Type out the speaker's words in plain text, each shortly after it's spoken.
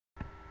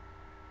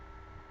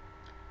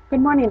Good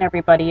morning,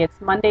 everybody.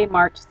 It's Monday,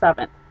 March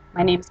 7th.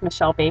 My name is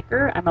Michelle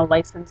Baker. I'm a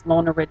licensed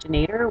loan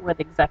originator with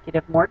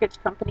Executive Mortgage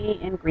Company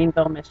in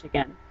Greenville,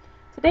 Michigan.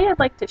 Today I'd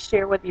like to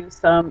share with you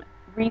some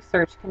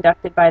research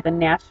conducted by the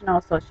National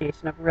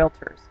Association of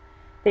Realtors.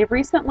 They've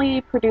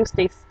recently produced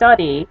a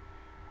study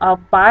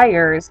of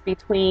buyers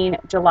between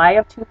July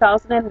of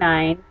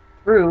 2009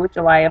 through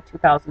July of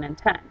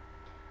 2010.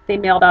 They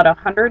mailed out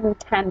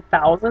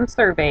 110,000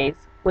 surveys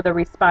with a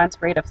response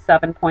rate of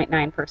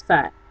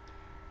 7.9%.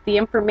 The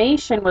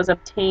information was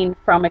obtained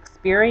from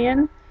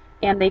Experian,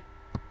 and they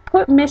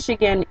put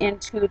Michigan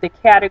into the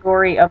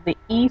category of the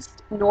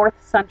East North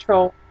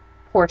Central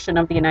portion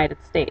of the United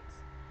States.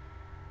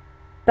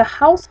 The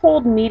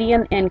household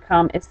median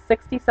income is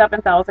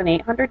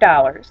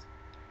 $67,800.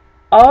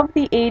 Of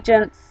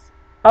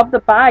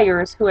the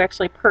buyers who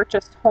actually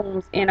purchased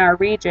homes in our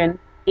region,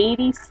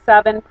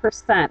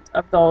 87%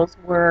 of those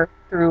were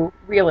through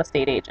real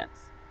estate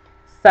agents,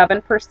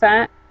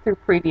 7% through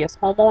previous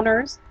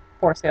homeowners,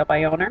 for sale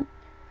by owner,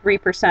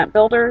 3%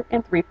 builder,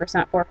 and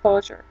 3%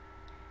 foreclosure.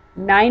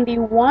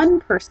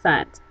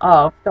 91%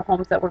 of the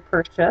homes that were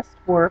purchased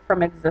were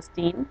from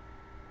existing,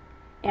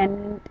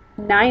 and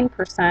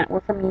 9%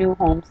 were from new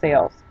home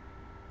sales.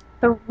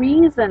 The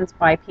reasons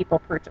why people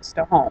purchased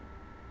a home: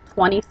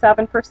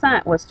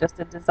 27% was just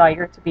a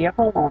desire to be a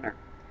homeowner.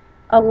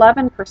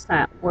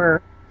 11%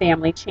 were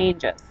family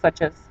changes,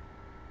 such as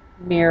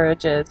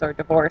marriages or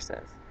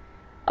divorces.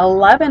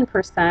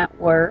 11%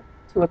 were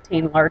to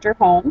obtain larger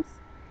homes.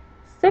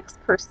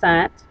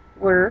 6%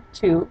 were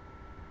to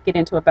get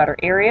into a better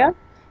area,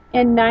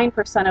 and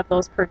 9% of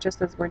those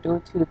purchases were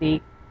due to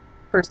the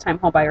first-time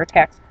homebuyer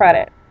tax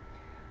credit.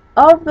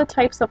 Of the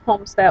types of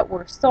homes that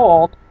were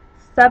sold,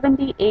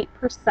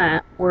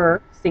 78%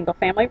 were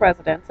single-family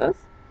residences,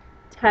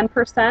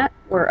 10%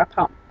 were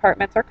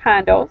apartments or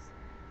condos,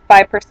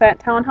 5%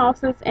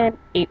 townhouses, and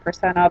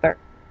 8% other.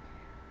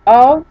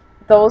 Of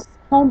those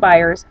home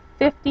buyers,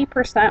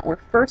 50% were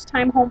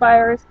first-time home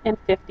buyers and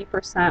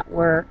 50%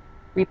 were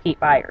repeat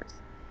buyers.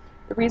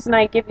 The reason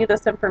I give you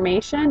this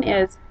information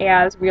is,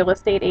 as real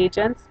estate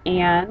agents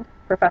and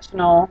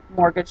professional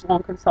mortgage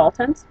loan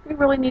consultants, we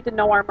really need to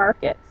know our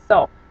market.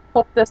 So,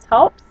 hope this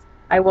helps.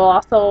 I will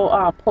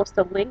also post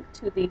a link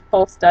to the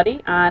full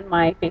study on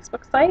my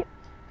Facebook site.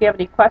 If you have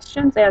any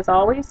questions, as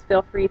always,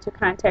 feel free to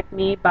contact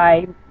me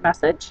by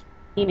message,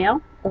 email,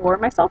 or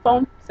my cell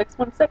phone,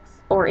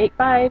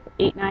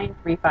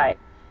 616-485-8935.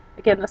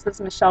 Again, this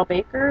is Michelle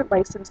Baker,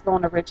 licensed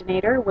loan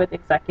originator with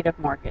Executive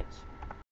Mortgage.